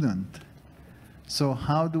them couldn't. So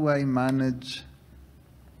how do I manage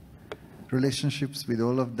relationships with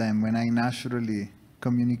all of them when I naturally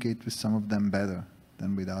communicate with some of them better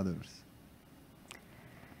than with others?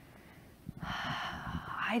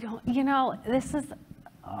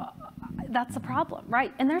 That's the problem,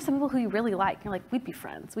 right? And there's some people who you really like. You're like, we'd be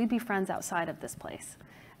friends. We'd be friends outside of this place.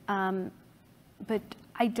 But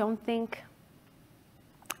I don't think,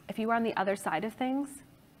 if you were on the other side of things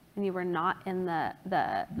and you were not in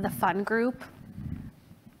the fun group,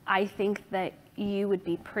 I think that you would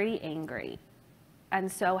be pretty angry. And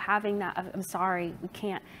so having that, I'm sorry, we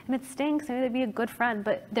can't, and it stinks, maybe they'd be a good friend,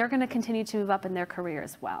 but they're going to continue to move up in their career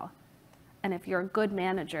as well. And if you're a good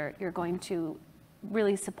manager, you're going to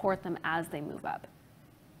really support them as they move up.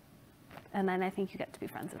 And then I think you get to be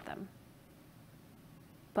friends with them.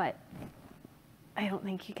 But I don't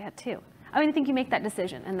think you get to. I think you make that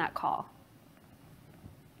decision and that call.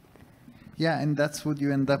 Yeah, and that's what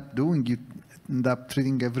you end up doing. You end up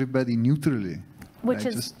treating everybody neutrally. Which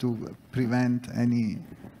is just to prevent any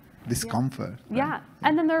discomfort. Yeah, right?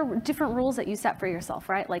 And then there are different rules that you set for yourself,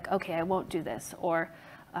 right? Like, okay, I won't do this, or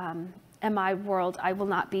in my world, I will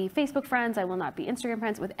not be Facebook friends, I will not be Instagram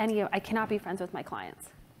friends with I cannot be friends with my clients,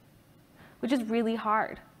 which is really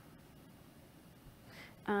hard.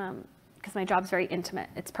 Because my job's very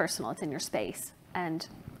intimate, it's personal, it's in your space, and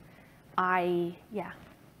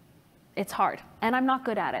it's hard, and I'm not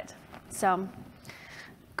good at it. So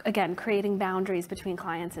again, creating boundaries between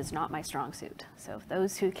clients is not my strong suit. So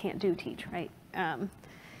those who can't do, teach, right?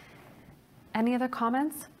 Any other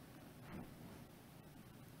comments?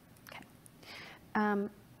 Okay.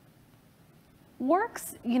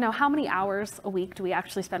 Works, how many hours a week do we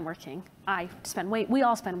actually spend working? We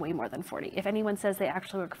all spend way more than 40. If anyone says they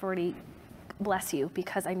actually work 40, bless you,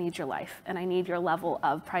 because I need your life and I need your level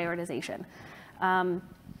of prioritization.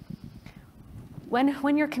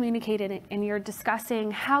 When you're communicating and you're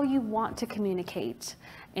discussing how you want to communicate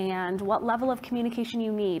and what level of communication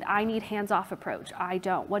you need, I need hands-off approach, I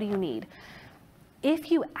don't, what do you need?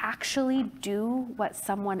 If you actually do what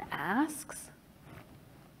someone asks,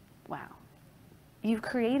 wow. You've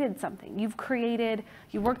created something. You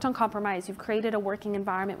worked on compromise. You've created a working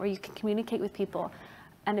environment where you can communicate with people.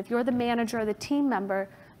 And if you're the manager or the team member,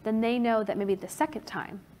 then they know that maybe the second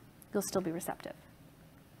time you'll still be receptive.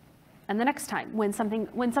 And the next time when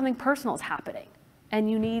something personal is happening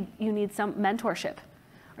and you need some mentorship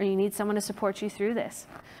or you need someone to support you through this,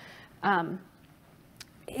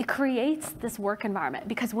 it creates this work environment,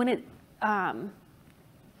 because when I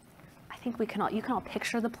think you can all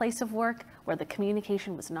picture the place of work where the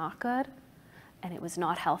communication was not good and it was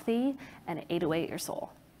not healthy and it ate away at your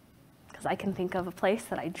soul. Because I can think of a place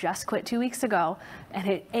that I just quit 2 weeks ago and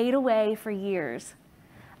it ate away for years.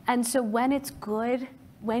 And so when it's good,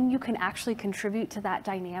 when you can actually contribute to that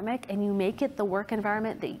dynamic and you make it the work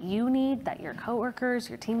environment that you need, that your coworkers,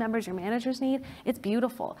 your team members, your managers need, it's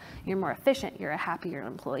beautiful. You're more efficient, you're a happier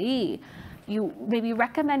employee. You maybe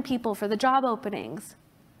recommend people for the job openings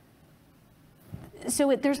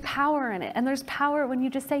So there's power in it, and there's power when you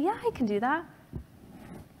just say, yeah, I can do that.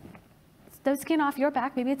 It's no skin off your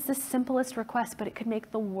back. Maybe it's the simplest request, but it could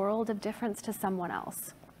make the world of difference to someone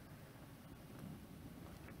else.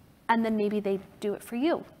 And then maybe they do it for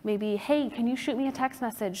you. Maybe, hey, can you shoot me a text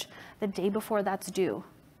message the day before that's due?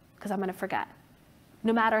 Because I'm going to forget.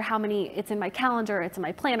 No matter how many, it's in my calendar, it's in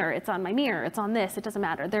my planner, it's on my mirror, it's on this, it doesn't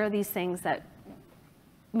matter. There are these things that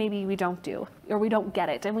maybe we don't do, or we don't get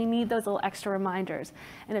it, and we need those little extra reminders.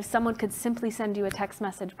 And if someone could simply send you a text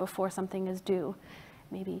message before something is due,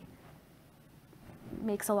 maybe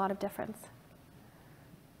makes a lot of difference.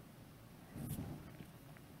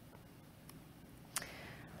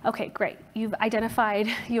 Okay, great. You've identified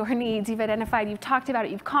your needs, you've talked about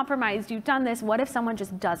it, you've compromised, you've done this. What if someone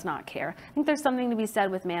just does not care? I think there's something to be said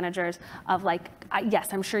with managers of like,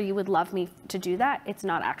 yes, I'm sure you would love me to do that. It's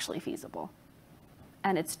not actually feasible.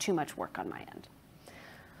 And it's too much work on my end.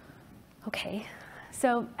 Okay,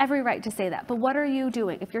 so every right to say that. But what are you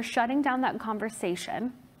doing? If you're shutting down that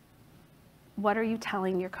conversation, what are you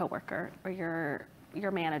telling your coworker or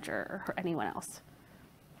your manager or anyone else?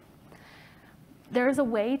 There is a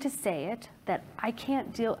way to say it that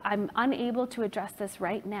I'm unable to address this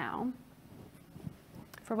right now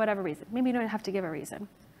for whatever reason. Maybe you don't have to give a reason.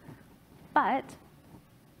 But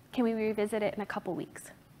can we revisit it in a couple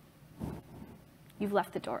weeks? You've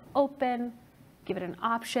left the door open, give it an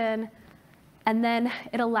option, and then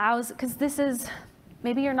it allows, because this is,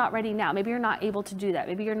 maybe you're not ready now, maybe you're not able to do that,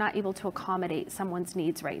 maybe you're not able to accommodate someone's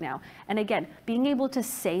needs right now. And again, being able to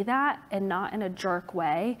say that and not in a jerk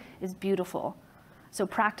way is beautiful. So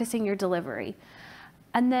practicing your delivery.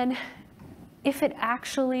 And then if it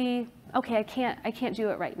actually, okay, I can't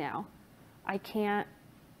do it right now. I can't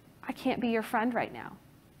be your friend right now.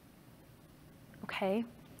 Okay?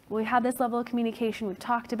 We had this level of communication, we've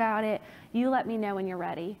talked about it. You let me know when you're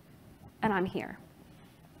ready, and I'm here.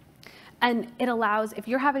 And it allows, if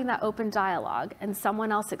you're having that open dialogue and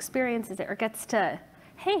someone else experiences it or gets to,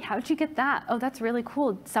 hey, how'd you get that? Oh, that's really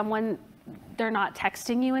cool. They're not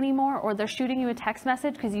texting you anymore, or they're shooting you a text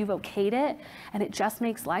message because you've okayed it, and it just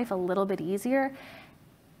makes life a little bit easier.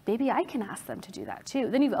 Maybe I can ask them to do that too.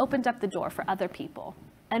 Then you've opened up the door for other people.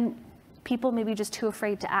 And people may be just too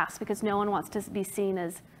afraid to ask because no one wants to be seen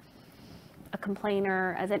as a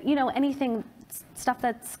complainer, as anything, stuff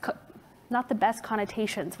that's not the best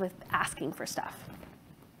connotations with asking for stuff.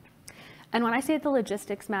 And when I say the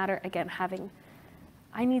logistics matter, again,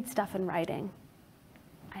 I need stuff in writing.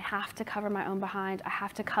 I have to cover my own behind. I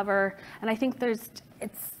have to cover, and I think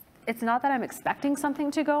it's not that I'm expecting something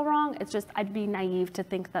to go wrong. It's just I'd be naive to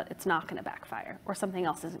think that it's not going to backfire or something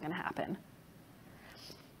else isn't going to happen.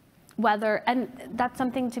 And that's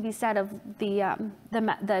something to be said of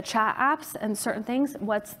the chat apps and certain things.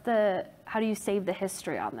 How do you save the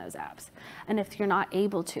history on those apps? And if you're not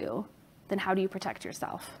able to, then how do you protect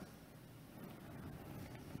yourself?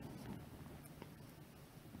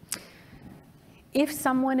 If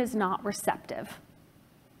someone is not receptive,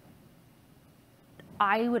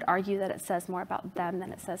 I would argue that it says more about them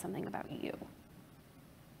than it says something about you.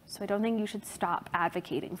 So I don't think you should stop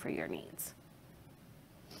advocating for your needs.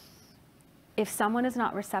 If someone is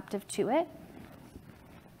not receptive to it,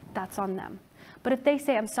 that's on them. But if they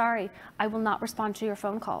say, I'm sorry, I will not respond to your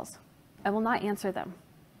phone calls. I will not answer them.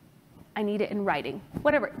 I need it in writing.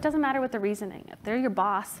 Whatever, it doesn't matter what the reasoning. If they're your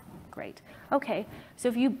boss, great. Okay, so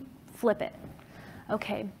if you flip it,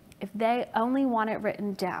 okay, if they only want it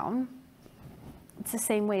written down, it's the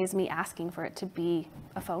same way as me asking for it to be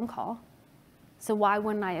a phone call. So why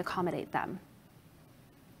wouldn't I accommodate them?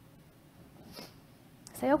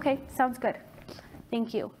 Say, okay, sounds good.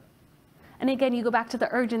 Thank you. And again, you go back to the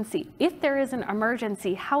urgency. If there is an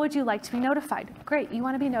emergency, how would you like to be notified? Great, you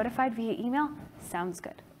want to be notified via email? Sounds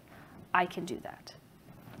good. I can do that.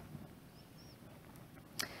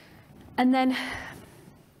 And then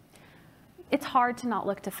it's hard to not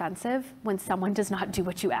look defensive when someone does not do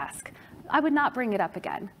what you ask. I would not bring it up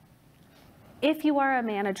again. If you are a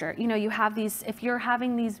manager, you have these, if you're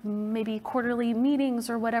having these maybe quarterly meetings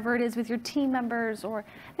or whatever it is with your team members, or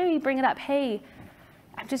maybe you bring it up, hey,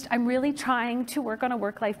 I'm really trying to work on a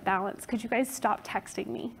work-life balance. Could you guys stop texting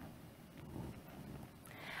me?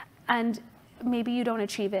 And maybe you don't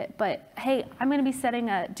achieve it, but hey, I'm going to be setting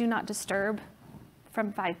a do not disturb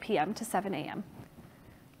from 5 p.m. to 7 a.m.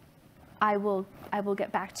 I will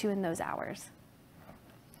get back to you in those hours.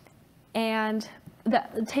 And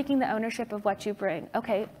taking the ownership of what you bring.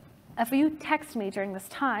 Okay, if you text me during this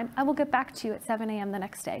time, I will get back to you at 7 a.m. the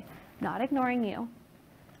next day. Not ignoring you.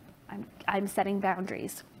 I'm setting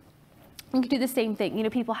boundaries. You can do the same thing.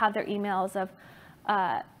 People have their emails of,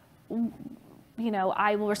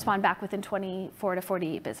 I will respond back within 24 to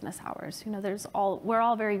 48 business hours. We're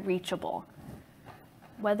all very reachable,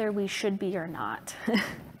 whether we should be or not.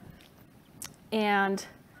 And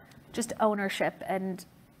just ownership and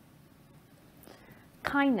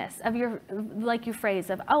kindness of like you phrase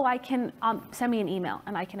of, oh, I can send me an email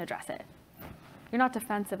and I can address it. You're not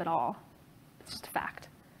defensive at all. It's just a fact.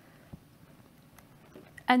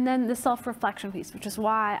 And then the self-reflection piece, which is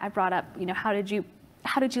why I brought up, how did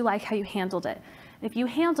you like how you handled it? If you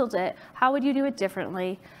handled it, how would you do it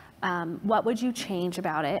differently? What would you change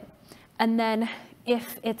about it? And then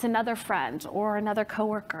if it's another friend or another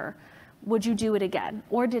coworker, would you do it again?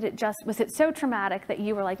 Or was it so traumatic that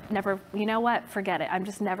you were like, never, you know what, forget it. I'm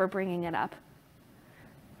just never bringing it up.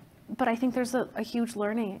 But I think there's a huge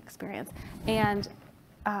learning experience. And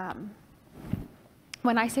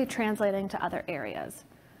when I say translating to other areas,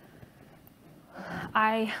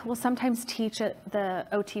 I will sometimes teach at the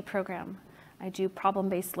OT program. I do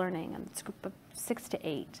problem-based learning, and it's a group of 6 to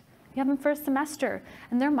 8. You have them first semester,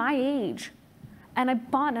 and they're my age. And I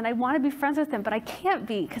bond, and I want to be friends with them, but I can't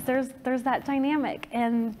be, because there's that dynamic,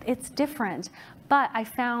 and it's different. But I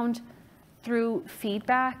found through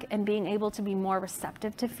feedback and being able to be more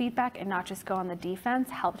receptive to feedback and not just go on the defense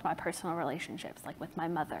helped my personal relationships, like with my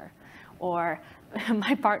mother or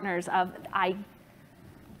my partners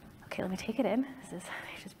okay, let me take it in.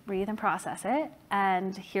 Just breathe and process it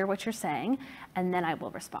and hear what you're saying, and then I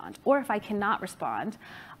will respond. Or if I cannot respond,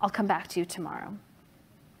 I'll come back to you tomorrow.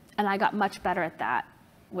 And I got much better at that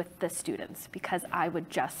with the students because I would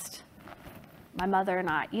my mother and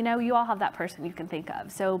I, you all have that person you can think of.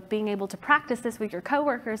 So being able to practice this with your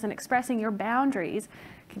coworkers and expressing your boundaries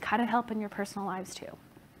can kind of help in your personal lives too.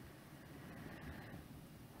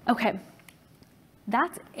 Okay,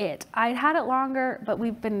 that's it. I had it longer, but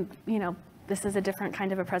we've been, this is a different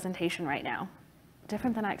kind of a presentation right now.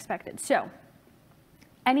 Different than I expected. So,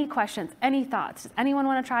 any questions, any thoughts? Does anyone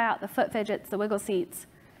want to try out the foot fidgets, the wiggle seats?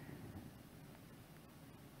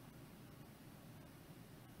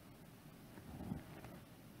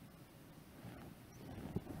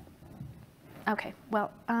 Okay,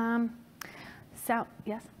 well, so,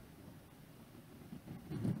 yes?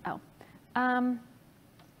 Oh,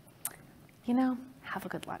 have a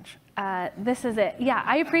good lunch. This is it. Yeah,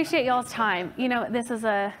 I appreciate y'all's time. It's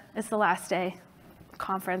the last day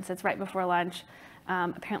conference. It's right before lunch.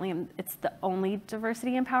 Apparently, it's the only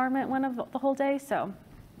diversity empowerment one of the whole day, so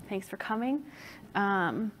thanks for coming.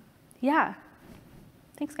 Yeah,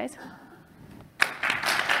 thanks, guys.